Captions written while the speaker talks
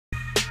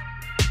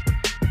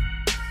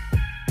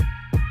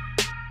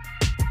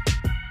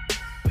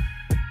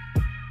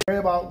Right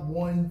about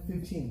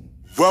 115.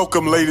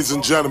 Welcome, ladies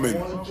and gentlemen,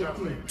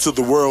 115. to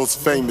the world's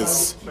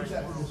famous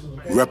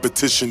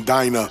Repetition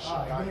Diner.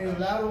 Alright, give me a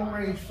lateral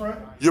range front.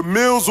 Your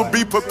meals will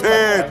be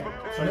prepared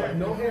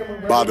No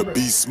hammer, by the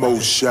Beast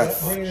Mode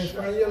chef. Bring it in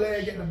front of your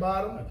leg at the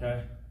bottom.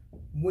 Okay.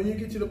 When you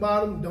get to the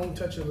bottom, don't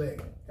touch your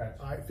leg.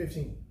 Gotcha. Alright,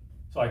 15.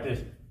 So like this.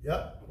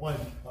 Yep. 1,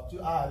 up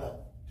to eye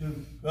level.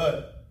 2,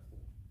 good.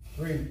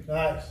 3,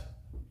 nice.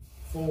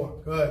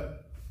 4, good.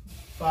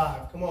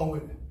 5, come on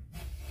with it.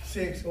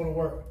 6, go to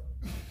work.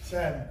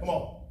 7, come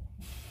on.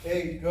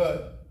 8,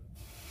 good.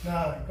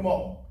 9, come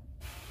on.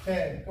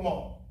 10, come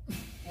on.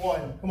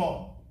 1, come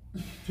on.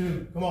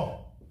 2, come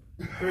on.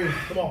 3,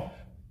 come on.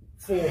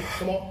 4,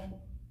 come on.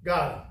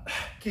 Got it.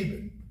 Keep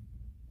it.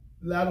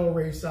 Lateral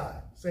raise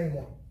side. Same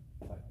one.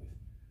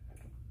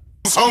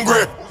 Who's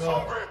hungry?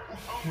 Good.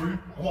 2,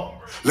 come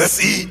on.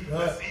 Let's eat.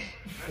 Good.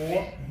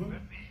 4.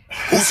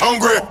 Who's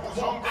hungry?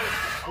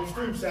 Those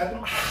groups,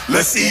 7.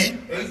 Let's eat.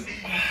 8.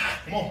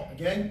 Come on.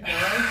 Again.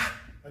 9.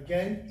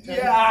 Again. 10.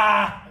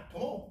 Yeah.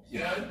 Come on.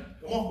 11.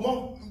 Come on. Come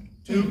on.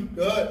 2.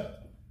 Good.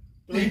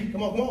 3.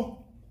 Come on. Come on.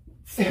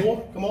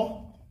 4. Come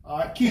on. All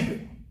right. Keep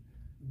it.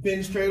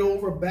 Bend straight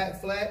over.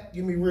 Back flat.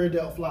 Give me rear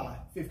delt fly.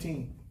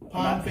 15.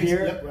 Palm face.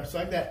 Yep. Just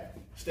like that.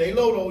 Stay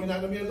low though. You're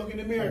not gonna be able to look in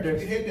the mirror. Keep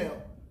your head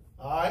down.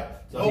 All right.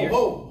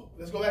 Whoa.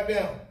 Let's go back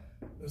down.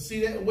 Let's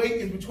see that weight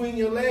is between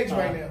your legs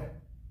right now.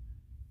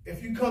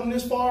 If you come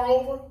this far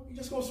over, you're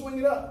just gonna swing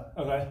it up.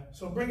 Okay.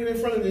 So bring it in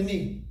front of the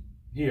knee.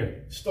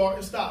 Here. Start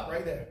and stop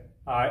right there.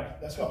 All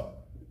right. Let's go.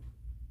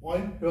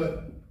 1,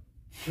 good.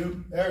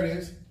 2, there it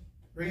is.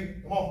 3,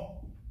 come on.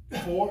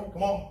 4,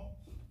 come on.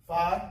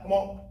 5, come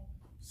on.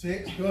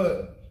 6,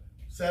 good.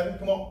 7,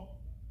 come on.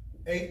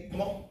 8,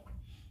 come on.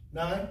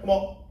 9, come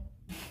on.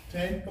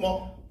 10, come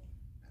on.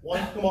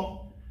 1, come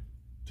on.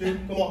 2,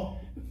 come on.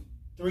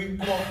 3,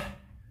 come on.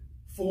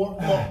 4,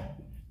 come on.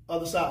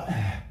 Other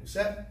side. You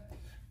set?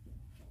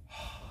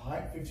 All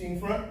right, 15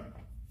 front.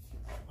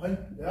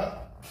 1, yeah.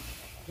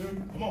 2,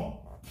 come on.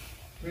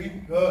 3,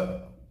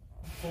 good.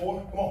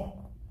 4, come on.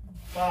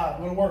 5,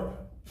 go to work.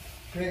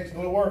 6,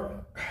 go to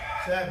work.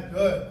 7,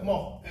 good. Come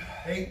on.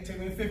 8, take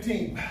me to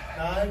 15.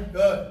 9,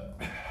 good.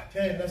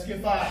 10, let's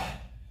get 5.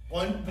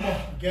 1, come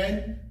on.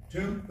 Again.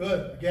 2,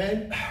 good.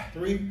 Again.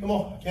 3, come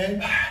on.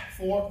 Again.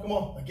 4, come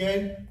on.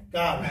 Again.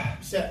 Got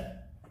it.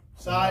 Set.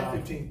 Side,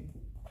 15.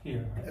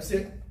 Here. That's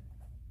it.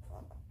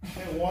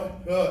 And 1,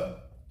 good.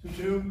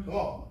 2, come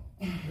on.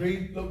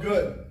 3, look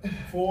good.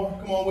 4,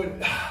 come on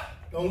with it.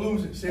 Don't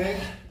lose it.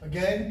 6,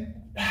 again.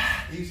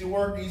 Easy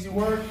work, easy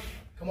work.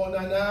 Come on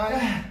now,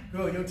 9.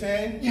 Good, you're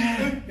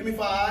 10. Give me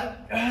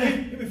 5.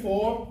 Give me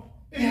 4.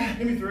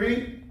 Give me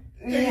 3.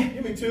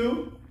 Give me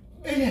 2.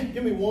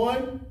 Give me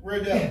 1.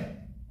 Rear down.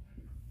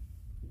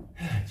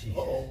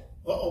 Uh-oh.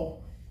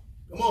 Uh-oh.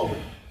 Come on with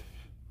it.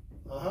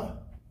 Uh-huh.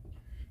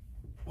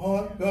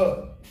 1,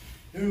 good.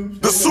 2,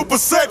 The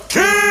Superset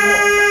King!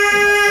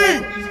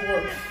 Easy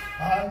work.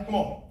 All right, come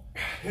on.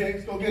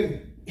 Pigs, go get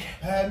it.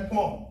 Pad, come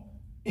on.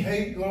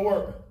 8, go to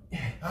work.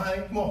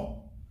 9, come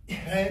on.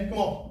 10, come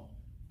on.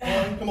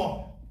 1, come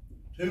on.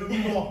 2,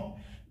 come on.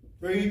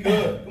 3,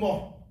 good. Come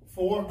on.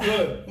 4,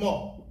 good. Come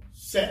on.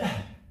 Set.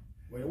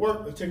 Way to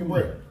work. Let's take a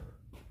break.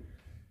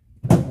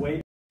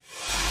 Wait.